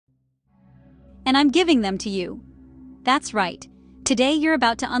and I'm giving them to you. That's right. Today you're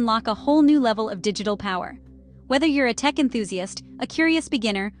about to unlock a whole new level of digital power. Whether you're a tech enthusiast, a curious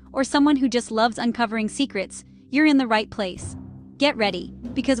beginner, or someone who just loves uncovering secrets, you're in the right place. Get ready,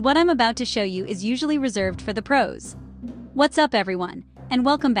 because what I'm about to show you is usually reserved for the pros. What's up, everyone, and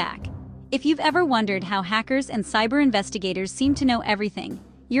welcome back. If you've ever wondered how hackers and cyber investigators seem to know everything,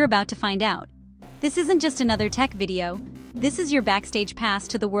 you're about to find out. This isn't just another tech video. This is your backstage pass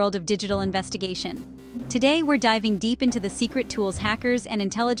to the world of digital investigation. Today, we're diving deep into the secret tools hackers and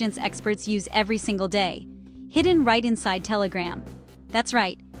intelligence experts use every single day, hidden right inside Telegram. That's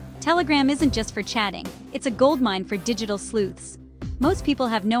right, Telegram isn't just for chatting, it's a goldmine for digital sleuths. Most people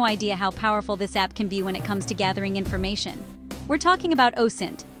have no idea how powerful this app can be when it comes to gathering information. We're talking about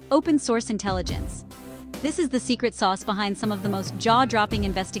OSINT, open source intelligence. This is the secret sauce behind some of the most jaw-dropping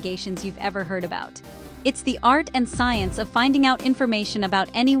investigations you've ever heard about. It's the art and science of finding out information about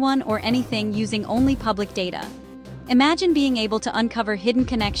anyone or anything using only public data. Imagine being able to uncover hidden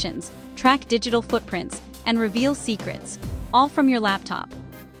connections, track digital footprints, and reveal secrets, all from your laptop.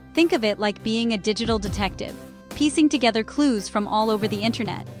 Think of it like being a digital detective, piecing together clues from all over the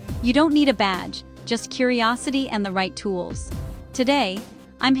internet. You don't need a badge, just curiosity and the right tools. Today,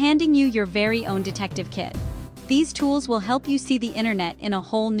 I'm handing you your very own detective kit. These tools will help you see the internet in a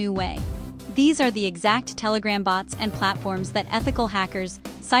whole new way. These are the exact Telegram bots and platforms that ethical hackers,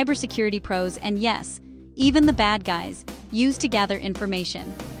 cybersecurity pros, and yes, even the bad guys, use to gather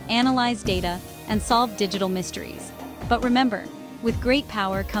information, analyze data, and solve digital mysteries. But remember, with great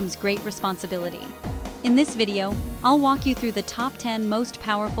power comes great responsibility. In this video, I'll walk you through the top 10 most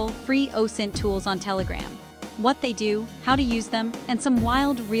powerful free OSINT tools on Telegram, what they do, how to use them, and some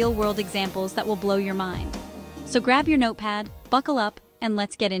wild real-world examples that will blow your mind. So grab your notepad, buckle up, and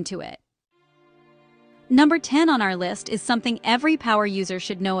let's get into it. Number 10 on our list is something every power user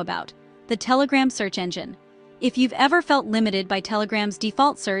should know about, the Telegram search engine. If you've ever felt limited by Telegram's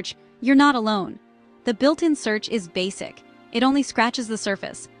default search, you're not alone. The built-in search is basic. It only scratches the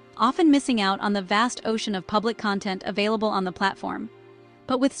surface, often missing out on the vast ocean of public content available on the platform.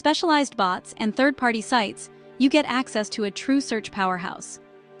 But with specialized bots and third-party sites, you get access to a true search powerhouse.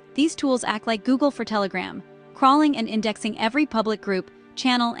 These tools act like Google for Telegram, crawling and indexing every public group,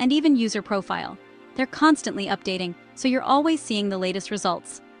 channel, and even user profile. They're constantly updating, so you're always seeing the latest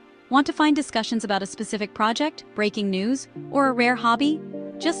results. Want to find discussions about a specific project, breaking news, or a rare hobby?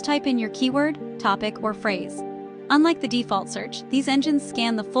 Just type in your keyword, topic, or phrase. Unlike the default search, these engines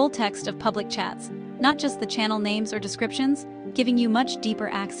scan the full text of public chats, not just the channel names or descriptions, giving you much deeper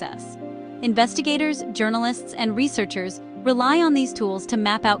access. Investigators, journalists, and researchers rely on these tools to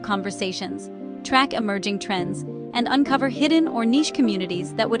map out conversations, track emerging trends, and uncover hidden or niche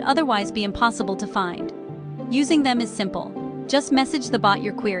communities that would otherwise be impossible to find. Using them is simple. Just message the bot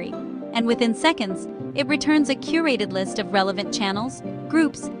your query, and within seconds, it returns a curated list of relevant channels,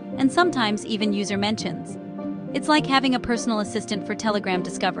 groups, and sometimes even user mentions. It's like having a personal assistant for Telegram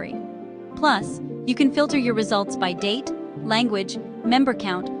discovery. Plus, you can filter your results by date, language, member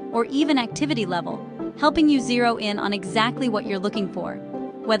count, or even activity level, helping you zero in on exactly what you're looking for,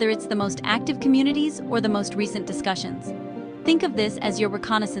 whether it's the most active communities or the most recent discussions. Think of this as your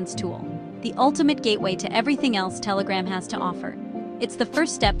reconnaissance tool, the ultimate gateway to everything else Telegram has to offer. It's the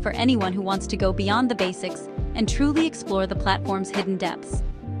first step for anyone who wants to go beyond the basics and truly explore the platform's hidden depths.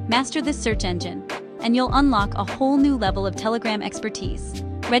 Master this search engine, and you'll unlock a whole new level of Telegram expertise,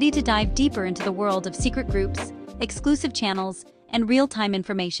 ready to dive deeper into the world of secret groups, exclusive channels, and real-time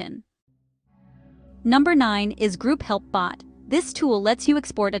information. Number 9 is Group Help Bot. This tool lets you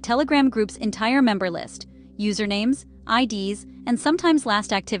export a Telegram group's entire member list, usernames, IDs, and sometimes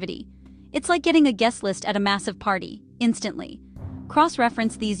last activity. It's like getting a guest list at a massive party, instantly.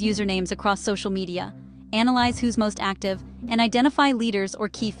 Cross-reference these usernames across social media, analyze who's most active, and identify leaders or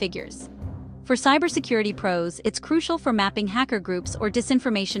key figures. For cybersecurity pros, it's crucial for mapping hacker groups or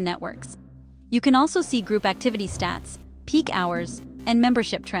disinformation networks. You can also see group activity stats, peak hours, and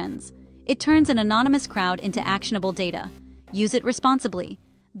membership trends. It turns an anonymous crowd into actionable data. Use it responsibly.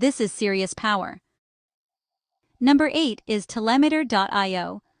 This is serious power. Number 8 is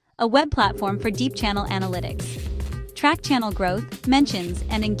Telemeter.io, a web platform for deep channel analytics. Track channel growth, mentions,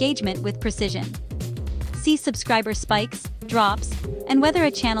 and engagement with precision. See subscriber spikes, drops, and whether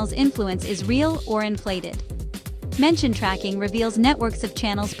a channel's influence is real or inflated. Mention tracking reveals networks of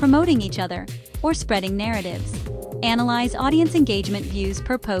channels promoting each other or spreading narratives. Analyze audience engagement views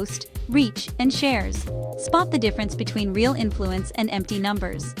per post, reach, and shares. Spot the difference between real influence and empty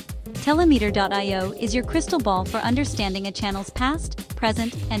numbers. Telemeter.io is your crystal ball for understanding a channel's past,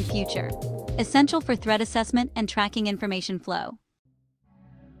 present, and future. Essential for threat assessment and tracking information flow.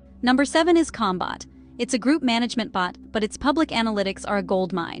 Number 7 is Combot. It's a group management bot, but its public analytics are a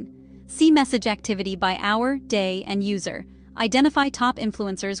goldmine. See message activity by hour, day, and user. Identify top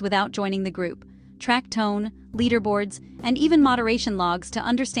influencers without joining the group. Track tone, leaderboards, and even moderation logs to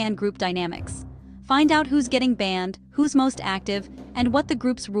understand group dynamics. Find out who's getting banned, who's most active, and what the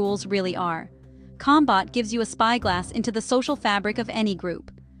group's rules really are. Combot gives you a spyglass into the social fabric of any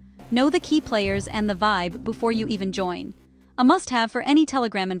group. Know the key players and the vibe before you even join. A must-have for any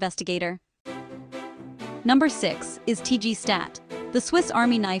Telegram investigator. Number 6 is TG-Stat, the Swiss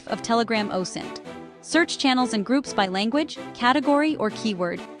Army knife of Telegram OSINT. Search channels and groups by language, category, or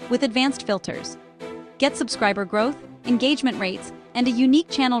keyword, with advanced filters. Get subscriber growth, engagement rates, and a unique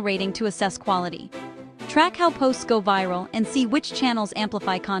channel rating to assess quality. Track how posts go viral and see which channels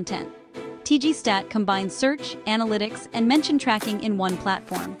amplify content. TG-Stat combines search, analytics, and mention tracking in one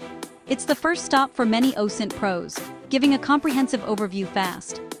platform. It's the first stop for many OSINT pros, giving a comprehensive overview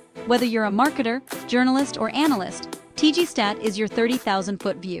fast. Whether you're a marketer, journalist, or analyst, TG-Stat is your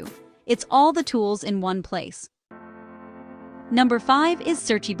 30,000-foot view. It's all the tools in one place. Number 5 is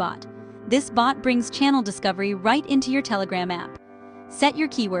SearchyBot. This bot brings channel discovery right into your Telegram app. Set your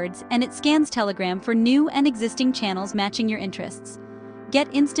keywords, and it scans Telegram for new and existing channels matching your interests.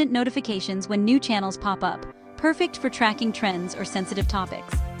 Get instant notifications when new channels pop up, perfect for tracking trends or sensitive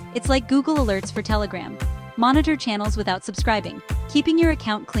topics. It's like Google Alerts for Telegram. Monitor channels without subscribing, keeping your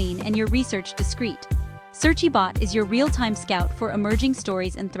account clean and your research discreet. SearchyBot is your real-time scout for emerging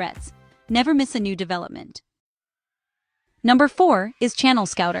stories and threats. Never miss a new development. Number 4 is Channel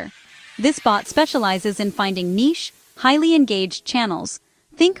Scouter. This bot specializes in finding niche, highly engaged channels.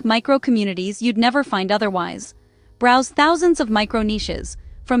 Think micro-communities you'd never find otherwise. Browse thousands of micro-niches,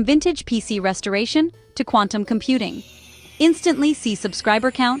 from vintage PC restoration to quantum computing. Instantly see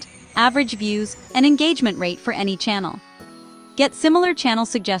subscriber count, average views, and engagement rate for any channel. Get similar channel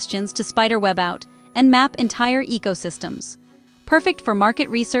suggestions to spider web out and map entire ecosystems. Perfect for market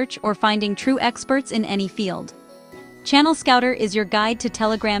research or finding true experts in any field. Channel Scouter is your guide to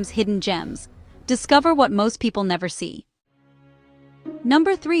Telegram's hidden gems. Discover what most people never see.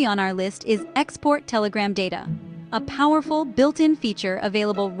 Number 3 on our list is Export Telegram Data, a powerful built-in feature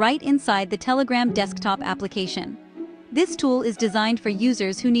available right inside the Telegram desktop application. This tool is designed for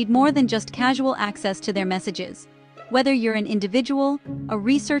users who need more than just casual access to their messages. Whether you're an individual, a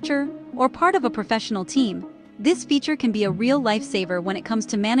researcher, or part of a professional team, this feature can be a real lifesaver when it comes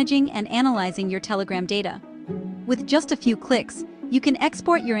to managing and analyzing your Telegram data. With just a few clicks, you can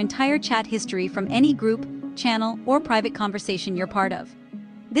export your entire chat history from any group, channel, or private conversation you're part of.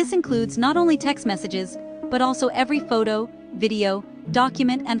 This includes not only text messages, but also every photo, video,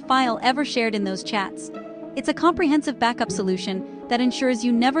 document, and file ever shared in those chats. It's a comprehensive backup solution that ensures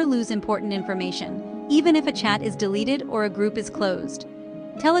you never lose important information, even if a chat is deleted or a group is closed.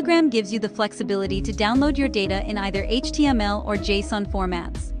 Telegram gives you the flexibility to download your data in either HTML or JSON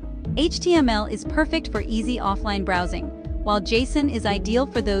formats. HTML is perfect for easy offline browsing, while JSON is ideal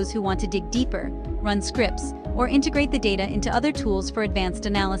for those who want to dig deeper, run scripts, or integrate the data into other tools for advanced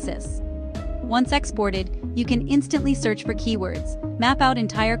analysis. Once exported, you can instantly search for keywords, map out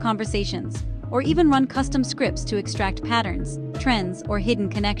entire conversations, or even run custom scripts to extract patterns, trends, or hidden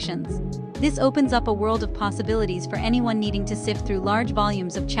connections. This opens up a world of possibilities for anyone needing to sift through large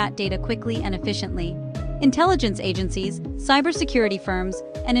volumes of chat data quickly and efficiently. Intelligence agencies, cybersecurity firms,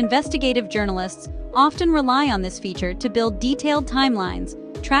 and investigative journalists often rely on this feature to build detailed timelines,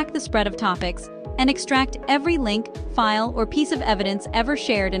 track the spread of topics, and extract every link, file, or piece of evidence ever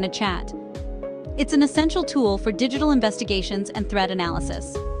shared in a chat. It's an essential tool for digital investigations and threat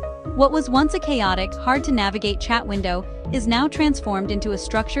analysis. What was once a chaotic, hard-to-navigate chat window is now transformed into a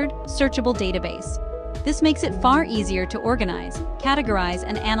structured, searchable database. This makes it far easier to organize, categorize,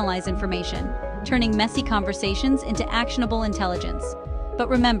 and analyze information, turning messy conversations into actionable intelligence. But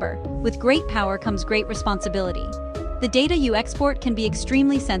remember, with great power comes great responsibility. The data you export can be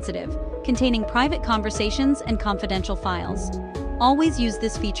extremely sensitive, containing private conversations and confidential files. Always use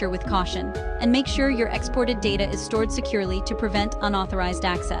this feature with caution, and make sure your exported data is stored securely to prevent unauthorized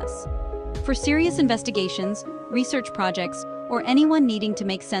access. For serious investigations, research projects, or anyone needing to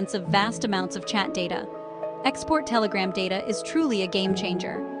make sense of vast amounts of chat data, Export Telegram Data is truly a game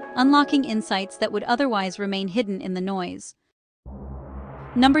changer, unlocking insights that would otherwise remain hidden in the noise.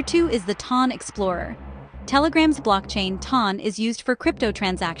 Number 2 is the TON Explorer. Telegram's blockchain TON is used for crypto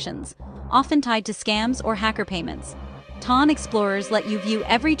transactions, often tied to scams or hacker payments. TON Explorers let you view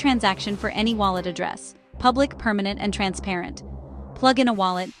every transaction for any wallet address, public, permanent, and transparent. Plug in a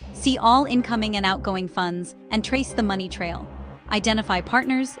wallet, see all incoming and outgoing funds, and trace the money trail. Identify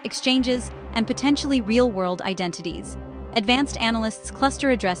partners, exchanges, and potentially real-world identities. Advanced analysts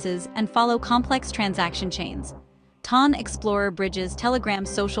cluster addresses and follow complex transaction chains. TON Explorer bridges Telegram's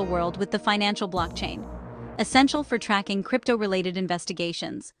social world with the financial blockchain, essential for tracking crypto-related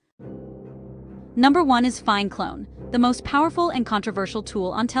investigations. Number 1 is FindClone, the most powerful and controversial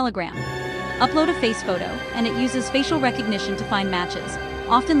tool on Telegram. Upload a face photo, and it uses facial recognition to find matches,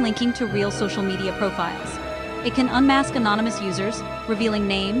 often linking to real social media profiles. It can unmask anonymous users, revealing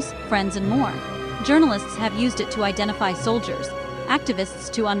names, friends, and more. Journalists have used it to identify soldiers,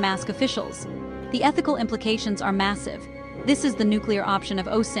 activists to unmask officials. The ethical implications are massive. This is the nuclear option of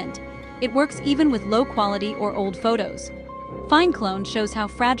OSINT. It works even with low-quality or old photos. FindClone shows how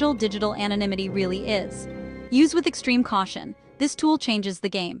fragile digital anonymity really is. Use with extreme caution. This tool changes the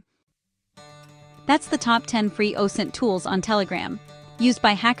game. That's the top 10 free OSINT tools on Telegram, used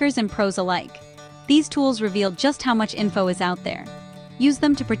by hackers and pros alike. These tools reveal just how much info is out there. Use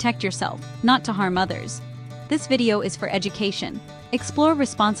them to protect yourself, not to harm others. This video is for education. Explore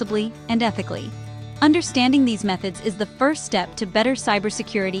responsibly and ethically. Understanding these methods is the first step to better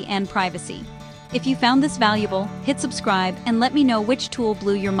cybersecurity and privacy. If you found this valuable, hit subscribe and let me know which tool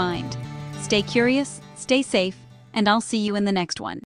blew your mind. Stay curious, stay safe, and I'll see you in the next one.